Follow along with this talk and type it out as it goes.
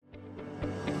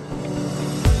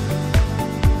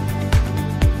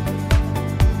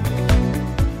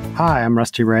Hi, I'm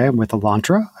Rusty Ray. I'm with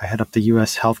Alantra. I head up the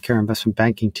U.S. healthcare investment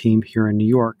banking team here in New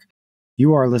York.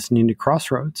 You are listening to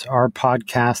Crossroads, our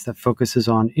podcast that focuses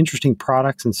on interesting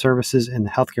products and services in the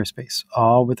healthcare space,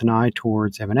 all with an eye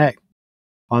towards M&A.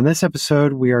 On this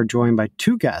episode, we are joined by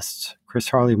two guests, Chris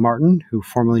Harley-Martin, who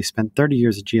formerly spent 30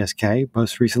 years at GSK,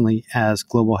 most recently as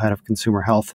Global Head of Consumer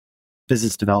Health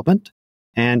Business Development,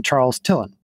 and Charles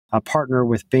Tillen, a partner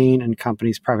with Bain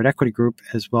Company's private equity group,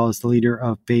 as well as the leader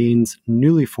of Bain's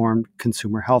newly formed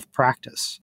consumer health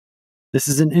practice. This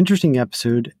is an interesting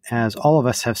episode as all of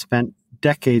us have spent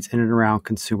decades in and around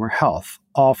consumer health,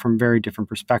 all from very different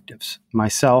perspectives.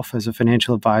 Myself as a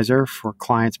financial advisor for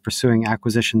clients pursuing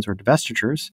acquisitions or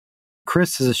divestitures,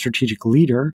 Chris is a strategic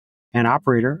leader and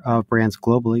operator of brands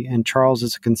globally, and Charles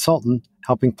is a consultant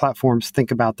helping platforms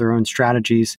think about their own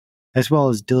strategies as well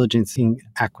as diligencing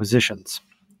acquisitions.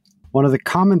 One of the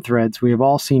common threads we have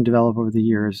all seen develop over the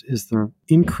years is the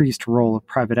increased role of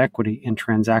private equity in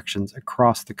transactions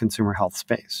across the consumer health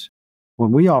space.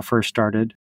 When we all first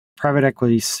started, private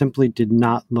equity simply did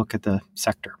not look at the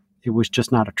sector. It was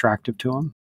just not attractive to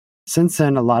them. Since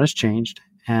then, a lot has changed,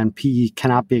 and PE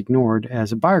cannot be ignored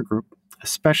as a buyer group,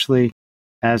 especially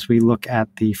as we look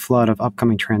at the flood of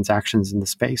upcoming transactions in the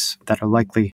space that are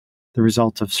likely the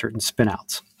result of certain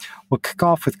spinouts. We'll kick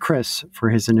off with Chris for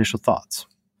his initial thoughts.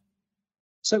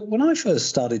 So when I first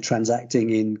started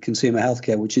transacting in consumer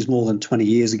healthcare, which is more than 20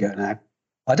 years ago now,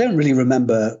 I don't really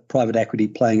remember private equity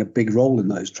playing a big role in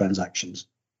those transactions.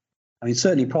 I mean,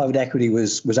 certainly private equity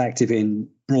was active in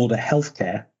broader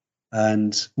healthcare,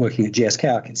 and working at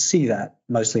GSK, I could see that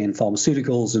mostly in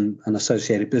pharmaceuticals and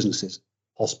associated businesses,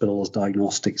 hospitals,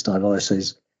 diagnostics,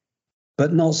 dialysis,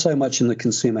 but not so much in the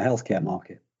consumer healthcare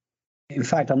market. In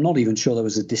fact, I'm not even sure there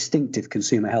was a distinctive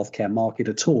consumer healthcare market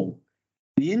at all.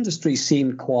 The industry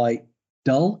seemed quite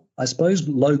dull, I suppose,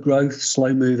 low growth,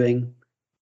 slow moving,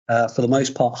 for the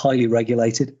most part, highly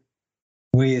regulated,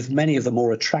 with many of the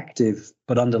more attractive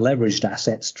but under-leveraged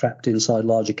assets trapped inside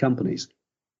larger companies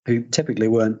who typically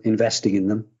weren't investing in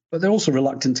them. But they're also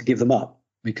reluctant to give them up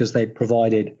because they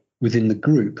provided within the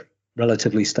group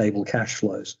relatively stable cash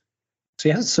flows. So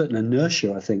you had a certain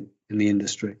inertia, I think, in the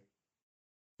industry.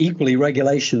 Equally,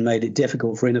 regulation made it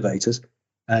difficult for innovators,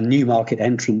 and new market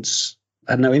entrants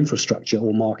had no infrastructure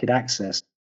or market access.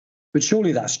 But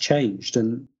surely that's changed.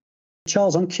 And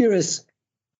Charles, I'm curious,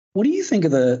 what do you think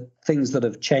of the things that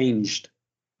have changed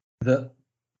that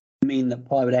mean that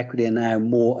private equity are now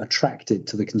more attracted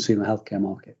to the consumer healthcare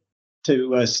market?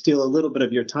 To steal a little bit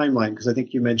of your timeline, because I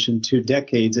think you mentioned 2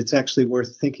 decades, it's actually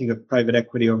worth thinking of private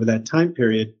equity over that time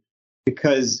period,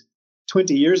 because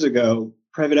 20 years ago,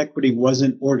 private equity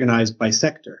wasn't organized by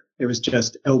sector. It was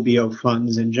just LBO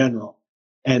funds in general.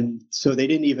 And so they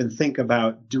didn't even think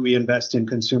about, do we invest in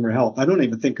consumer health? I don't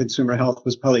even think consumer health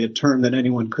was probably a term that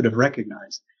anyone could have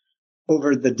recognized.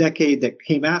 Over the decade that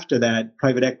came after that,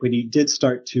 private equity did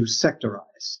start to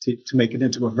sectorize, to make it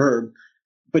into a verb.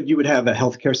 But you would have a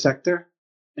healthcare sector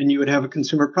and you would have a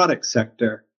consumer product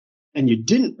sector. And you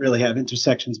didn't really have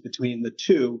intersections between the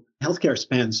two. Healthcare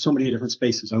spans so many different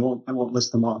spaces. I won't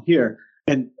list them all here.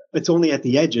 And it's only at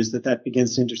the edges that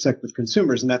begins to intersect with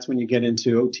consumers. And that's when you get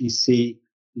into OTC,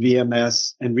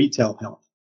 VMS, and retail health.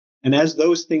 And as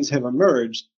those things have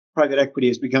emerged, private equity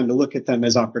has begun to look at them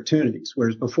as opportunities,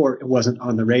 whereas before it wasn't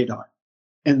on the radar.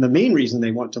 And the main reason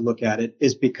they want to look at it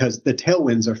is because the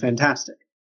tailwinds are fantastic.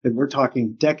 And we're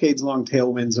talking decades-long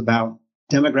tailwinds about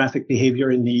demographic behavior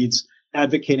and needs,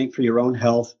 advocating for your own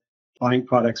health, buying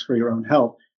products for your own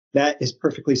health. That is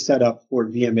perfectly set up for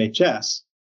VMHS.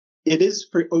 It is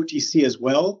for OTC as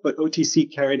well, but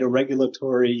OTC carried a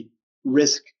regulatory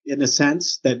risk in a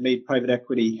sense that made private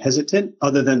equity hesitant,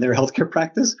 other than their healthcare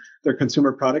practice. Their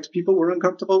consumer products people were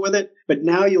uncomfortable with it. But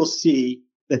now you'll see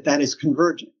that is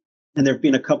converging. And there have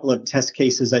been a couple of test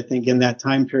cases, I think, in that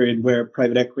time period where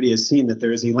private equity has seen that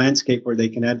there is a landscape where they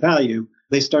can add value.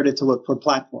 They started to look for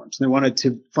platforms. They wanted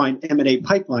to find M&A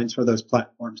pipelines for those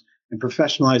platforms and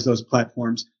professionalize those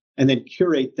platforms and then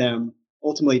curate them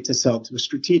ultimately to sell to a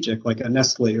strategic like a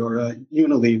Nestle or a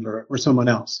Unilever or someone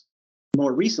else.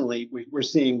 More recently, we're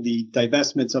seeing the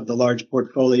divestments of the large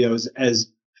portfolios as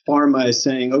pharma is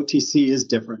saying OTC is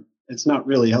different. It's not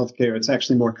really healthcare. It's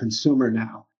actually more consumer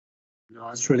now. No,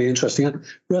 that's really interesting.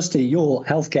 Rusty, your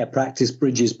healthcare practice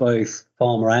bridges both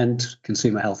pharma and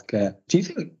consumer healthcare. Do you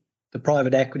think the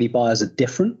private equity buyers are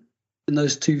different in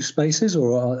those two spaces,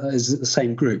 or is it the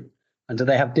same group? And do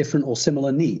they have different or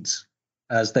similar needs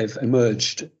as they've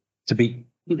emerged to be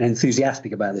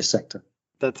enthusiastic about this sector?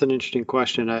 That's an interesting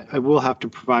question. I will have to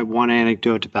provide one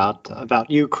anecdote about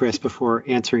you, Chris, before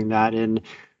answering that. And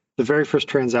The very first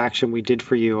transaction we did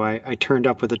for you, I turned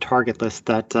up with a target list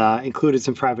that included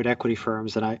some private equity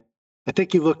firms. And I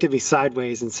think you looked at me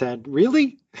sideways and said,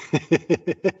 really?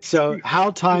 So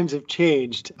how times have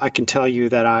changed. I can tell you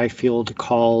that I field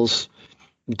calls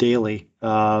daily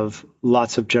of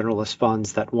lots of generalist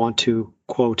funds that want to,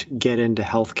 quote, get into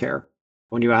healthcare.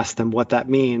 When you ask them what that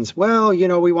means, well,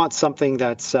 we want something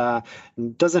that's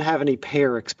doesn't have any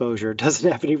payer exposure,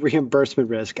 doesn't have any reimbursement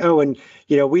risk. Oh, and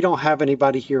we don't have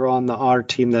anybody here on our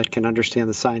team that can understand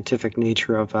the scientific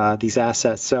nature of these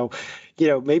assets. So,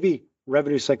 maybe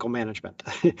revenue cycle management,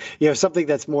 something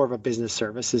that's more of a business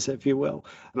services, if you will.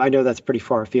 I know that's pretty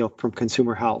far afield from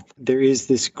consumer health. There is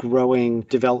this growing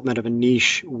development of a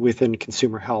niche within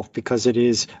consumer health because it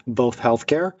is both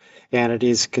healthcare and it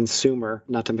is consumer,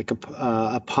 not to make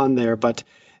a pun there, but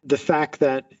the fact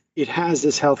that it has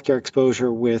this healthcare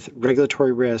exposure with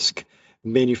regulatory risk,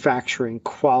 manufacturing,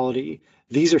 quality.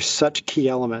 These are such key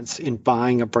elements in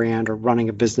buying a brand or running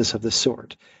a business of this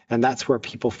sort. And that's where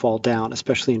people fall down,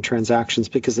 especially in transactions,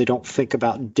 because they don't think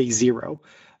about day zero.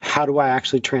 How do I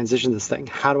actually transition this thing?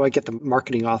 How do I get the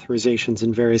marketing authorizations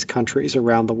in various countries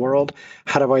around the world?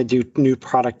 How do I do new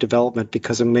product development?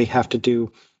 Because I may have to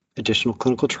do additional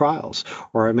clinical trials,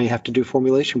 or I may have to do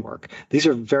formulation work. These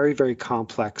are very, very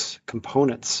complex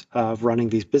components of running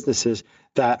these businesses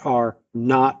that are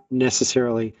not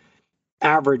necessarily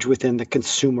average within the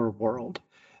consumer world.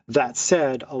 That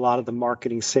said, a lot of the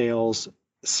marketing sales,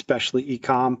 especially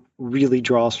e-com, really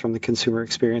draws from the consumer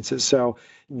experiences. So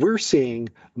we're seeing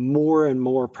more and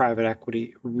more private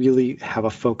equity really have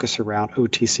a focus around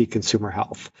OTC consumer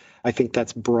health. I think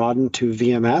that's broadened to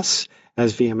VMS,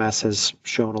 as VMS has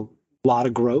shown a lot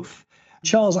of growth.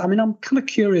 Charles, I'm kind of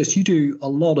curious. You do a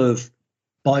lot of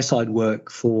buy-side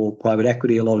work for private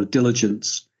equity, a lot of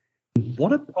diligence.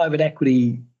 What are private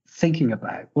equity thinking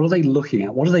about? What are they looking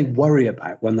at? What do they worry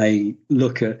about when they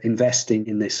look at investing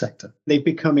in this sector? They've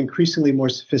become increasingly more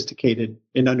sophisticated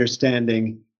in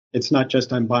understanding it's not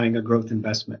just I'm buying a growth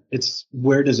investment. It's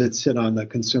where does it sit on the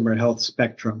consumer health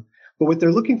spectrum? But what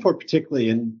they're looking for, particularly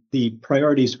in the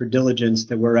priorities for diligence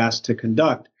that we're asked to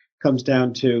conduct, comes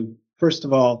down to, first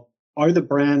of all, are the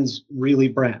brands really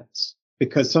brands?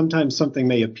 Because sometimes something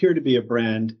may appear to be a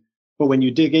brand, but when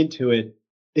you dig into it,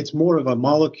 it's more of a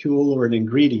molecule or an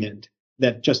ingredient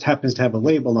that just happens to have a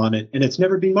label on it, and it's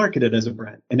never been marketed as a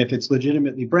brand. And if it's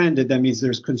legitimately branded, that means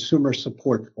there's consumer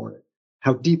support for it.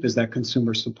 How deep is that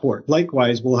consumer support?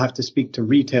 Likewise, we'll have to speak to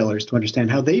retailers to understand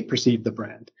how they perceive the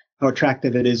brand, how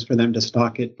attractive it is for them to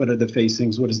stock it, what are the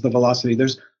facings, what is the velocity.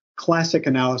 There's classic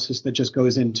analysis that just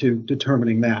goes into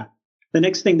determining that. The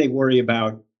next thing they worry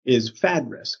about is fad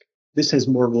risk. This is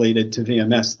more related to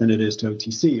VMS than it is to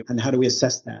OTC. And how do we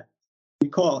assess that? I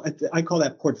call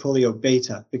that portfolio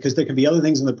beta, because there can be other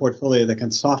things in the portfolio that can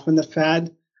soften the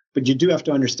fad, but you do have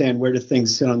to understand where do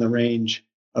things sit on the range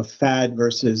of fad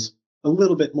versus a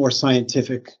little bit more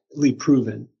scientifically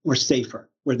proven or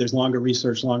safer, where there's longer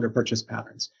research, longer purchase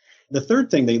patterns. The third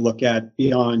thing they look at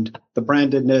beyond the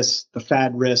brandedness, the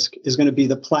fad risk, is going to be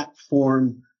the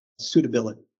platform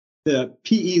suitability. The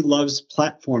PE loves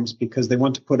platforms because they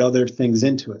want to put other things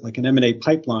into it, like an M&A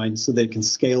pipeline, so they can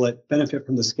scale it, benefit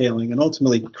from the scaling, and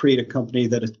ultimately create a company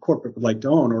that a corporate would like to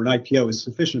own, or an IPO is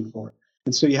sufficient for it.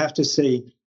 And so you have to say,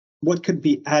 what could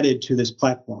be added to this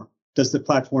platform? Does the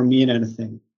platform mean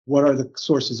anything? What are the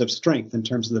sources of strength in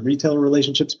terms of the retailer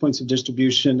relationships, points of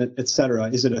distribution, et cetera?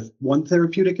 Is it one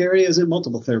therapeutic area? Is it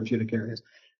multiple therapeutic areas?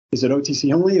 Is it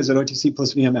OTC only? Is it OTC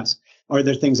plus VMS? Are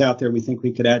there things out there we think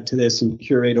we could add to this and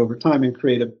curate over time and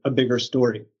create a bigger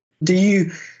story? Do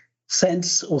you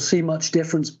sense or see much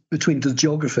difference between the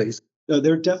geographies?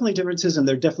 There are definitely differences, and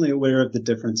they're definitely aware of the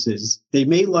differences. They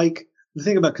may like, the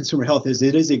thing about consumer health is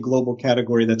it is a global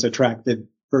category that's attracted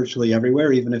virtually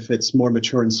everywhere, even if it's more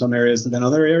mature in some areas than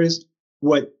other areas.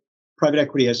 What private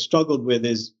equity has struggled with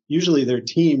is usually their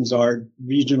teams are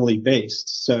regionally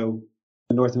based. So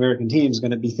the North American team is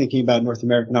going to be thinking about North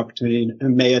American opportunity, and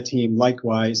EMEA team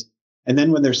likewise. And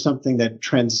then when there's something that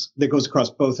goes across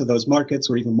both of those markets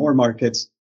or even more markets,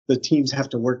 the teams have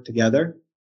to work together.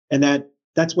 And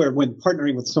that's where, when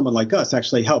partnering with someone like us,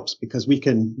 actually helps, because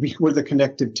we're the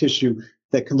connective tissue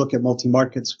that can look at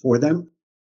multi-markets for them.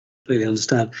 Completely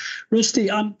understand. Rusty,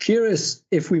 I'm curious,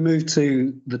 if we move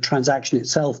to the transaction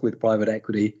itself with private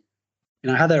equity,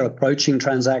 how they're approaching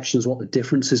transactions, what the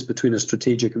differences between a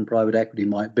strategic and private equity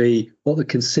might be, what the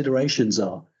considerations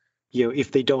are.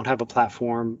 If they don't have a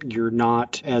platform, you're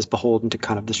not as beholden to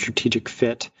kind of the strategic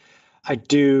fit. I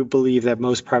do believe that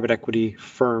most private equity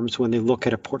firms, when they look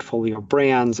at a portfolio of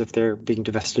brands, if they're being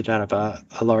divested out of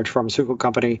a large pharmaceutical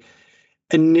company,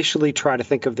 initially try to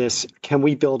think of this, can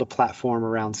we build a platform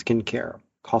around skincare,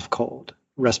 cough, cold,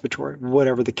 respiratory,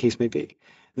 whatever the case may be?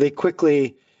 They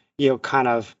quickly, kind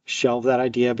of shelve that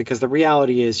idea because the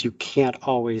reality is you can't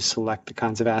always select the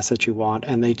kinds of assets you want.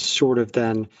 And they sort of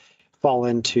then fall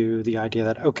into the idea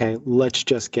that, okay, let's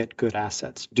just get good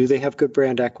assets. Do they have good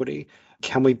brand equity?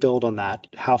 Can we build on that?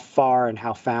 How far and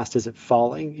how fast is it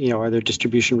falling? Are there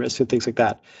distribution risks and things like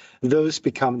that? Those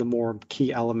become the more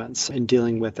key elements in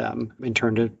dealing with them in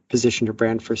turn to position your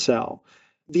brand for sale.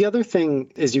 The other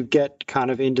thing as you get kind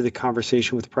of into the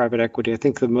conversation with private equity, I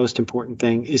think the most important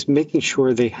thing is making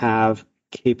sure they have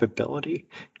capability.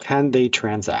 Can they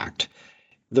transact?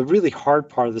 The really hard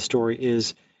part of the story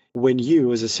is when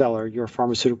you, as a seller, you're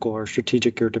pharmaceutical or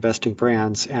strategic, you're divesting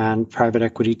brands and private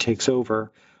equity takes over,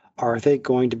 are they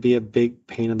going to be a big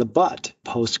pain in the butt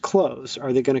post-close?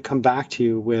 Are they going to come back to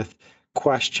you with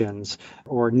questions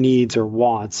or needs or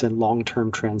wants and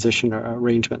long-term transition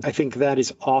arrangement? I think that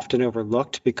is often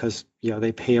overlooked because,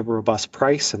 they pay a robust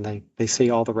price and they say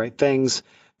all the right things.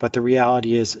 But the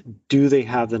reality is, do they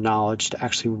have the knowledge to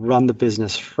actually run the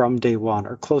business from day one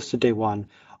or close to day one?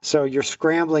 So you're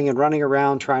scrambling and running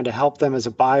around trying to help them as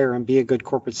a buyer and be a good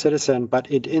corporate citizen,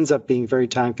 but it ends up being very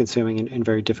time consuming and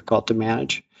very difficult to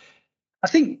manage. I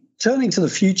think turning to the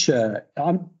future,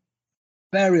 I'm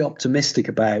very optimistic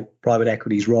about private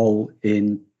equity's role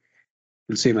in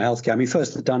consumer healthcare. I mean,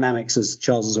 first, the dynamics, as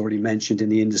Charles has already mentioned, in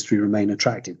the industry remain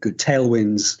attractive. Good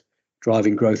tailwinds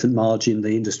driving growth and margin.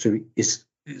 The industry is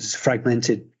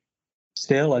fragmented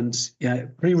still and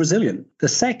pretty resilient. The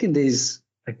second is,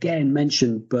 again,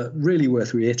 mentioned, but really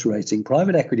worth reiterating.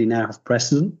 Private equity now have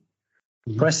precedent.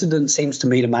 Mm-hmm. Precedent seems to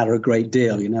me to matter a great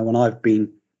deal. When I've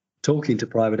been talking to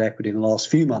private equity in the last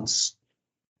few months,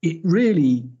 it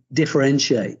really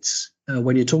differentiates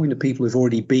when you're talking to people who've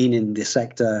already been in the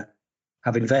sector,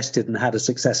 have invested and had a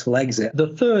successful exit. The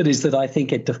third is that I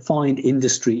think a defined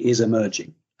industry is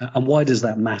emerging. And why does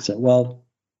that matter? Well,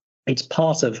 it's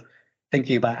part of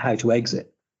thinking about how to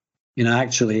exit.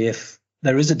 Actually, if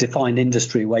there is a defined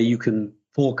industry where you can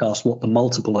forecast what the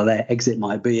multiple of their exit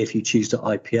might be if you choose to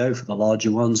IPO for the larger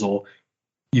ones, or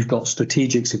you've got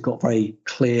strategics who've got very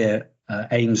clear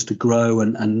aims to grow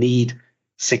and need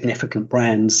significant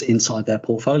brands inside their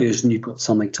portfolios, and you've got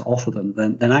something to offer them,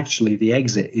 then actually the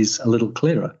exit is a little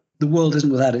clearer. The world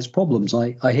isn't without its problems.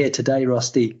 I hear today,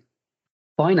 Rusty,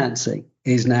 financing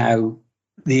is now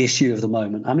the issue of the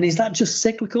moment. I mean, is that just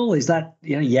cyclical? Is that,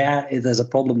 there's a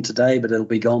problem today, but it'll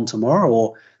be gone tomorrow?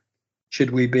 Or should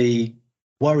we be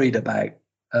worried about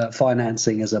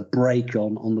financing as a brake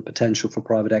on the potential for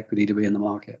private equity to be in the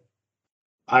market?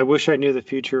 I wish I knew the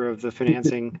future of the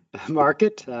financing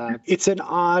market. It's an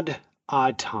odd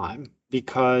time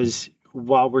because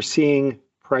while we're seeing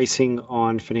pricing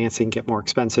on financing get more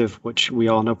expensive, which we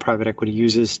all know private equity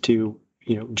uses to,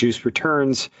 juice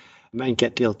returns and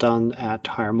get deals done at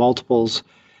higher multiples,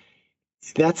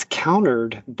 that's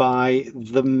countered by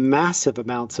the massive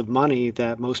amounts of money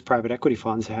that most private equity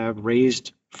funds have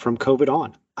raised from COVID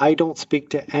on. I don't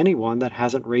speak to anyone that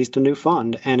hasn't raised a new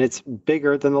fund, and it's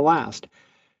bigger than the last.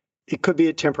 It could be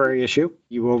a temporary issue.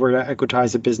 You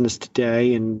over-equitize a business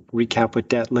today and recap with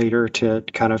debt later to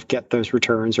kind of get those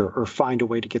returns or find a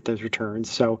way to get those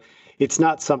returns. So it's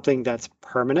not something that's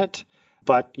permanent,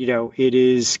 but it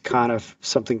is kind of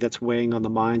something that's weighing on the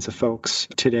minds of folks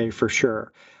today for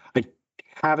sure. I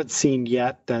haven't seen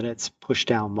yet that it's pushed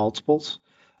down multiples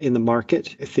in the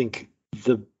market. I think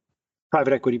the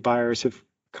private equity buyers have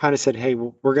kind of said, hey,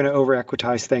 we're going to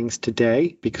over-equitize things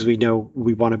today because we know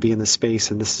we want to be in the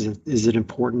space and this is an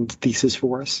important thesis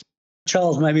for us.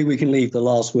 Charles, maybe we can leave the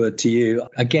last word to you.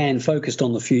 Again, focused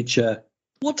on the future,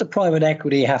 what do private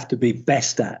equity have to be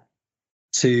best at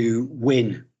to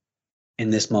win in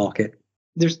this market?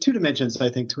 There's two dimensions, I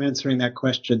think, to answering that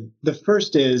question. The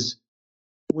first is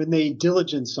when they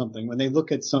diligence something, when they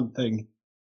look at something,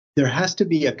 there has to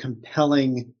be a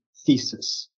compelling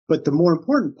thesis. But the more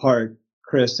important part,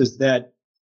 Chris, is that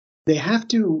they have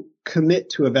to commit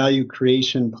to a value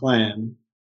creation plan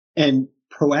and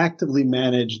proactively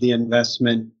manage the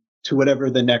investment to whatever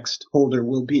the next holder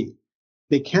will be.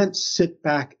 They can't sit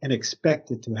back and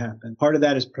expect it to happen. Part of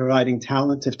that is providing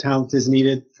talent if talent is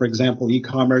needed. For example,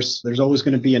 e-commerce, there's always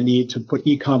going to be a need to put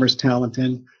e-commerce talent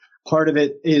in. Part of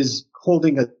it is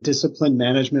holding a disciplined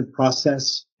management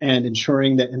process and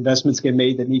ensuring that investments get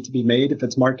made that need to be made. If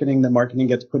it's marketing, the marketing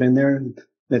gets put in there and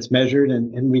that's measured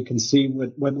and we can see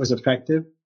what was effective.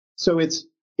 So it's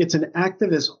an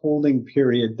activist holding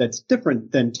period that's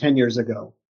different than 10 years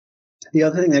ago. The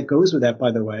other thing that goes with that,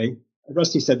 by the way,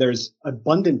 Rusty said there's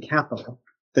abundant capital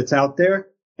that's out there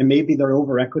and maybe they're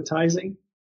over-equitizing.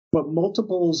 But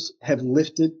multiples have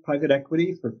lifted private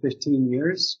equity for 15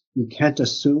 years. You can't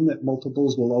assume that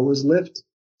multiples will always lift.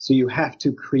 So you have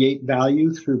to create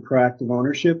value through proactive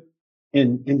ownership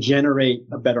and generate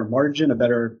a better margin, a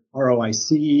better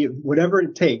ROIC, whatever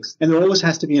it takes. And there always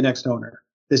has to be a next owner.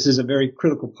 This is a very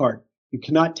critical part. You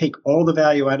cannot take all the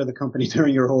value out of the company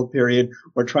during your hold period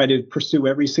or try to pursue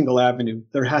every single avenue.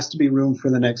 There has to be room for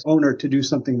the next owner to do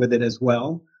something with it as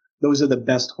well. Those are the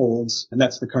best holds, and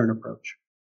that's the current approach.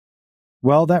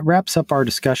 Well, that wraps up our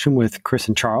discussion with Chris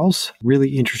and Charles.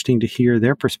 Really interesting to hear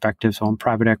their perspectives on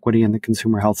private equity in the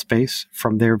consumer health space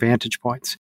from their vantage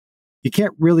points. You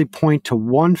can't really point to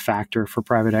one factor for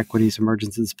private equity's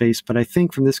emergence in space, but I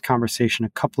think from this conversation, a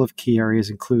couple of key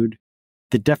areas include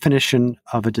the definition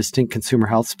of a distinct consumer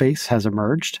health space has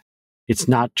emerged. It's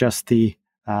not just the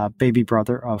baby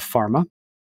brother of pharma.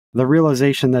 The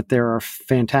realization that there are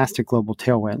fantastic global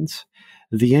tailwinds,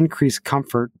 the increased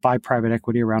comfort by private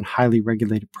equity around highly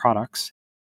regulated products,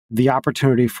 the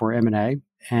opportunity for M&A,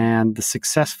 and the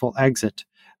successful exit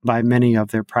by many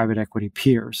of their private equity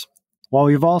peers. While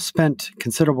we've all spent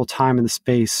considerable time in the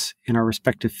space in our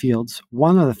respective fields,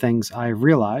 one of the things I've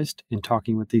realized in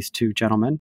talking with these two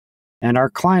gentlemen, and our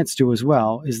clients do as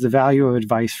well, is the value of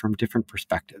advice from different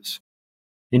perspectives.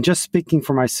 In just speaking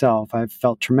for myself, I've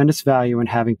felt tremendous value in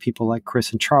having people like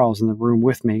Chris and Charles in the room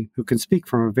with me who can speak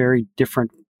from a very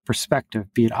different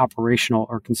perspective, be it operational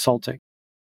or consulting.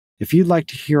 If you'd like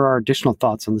to hear our additional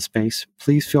thoughts on the space,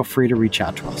 please feel free to reach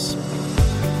out to us.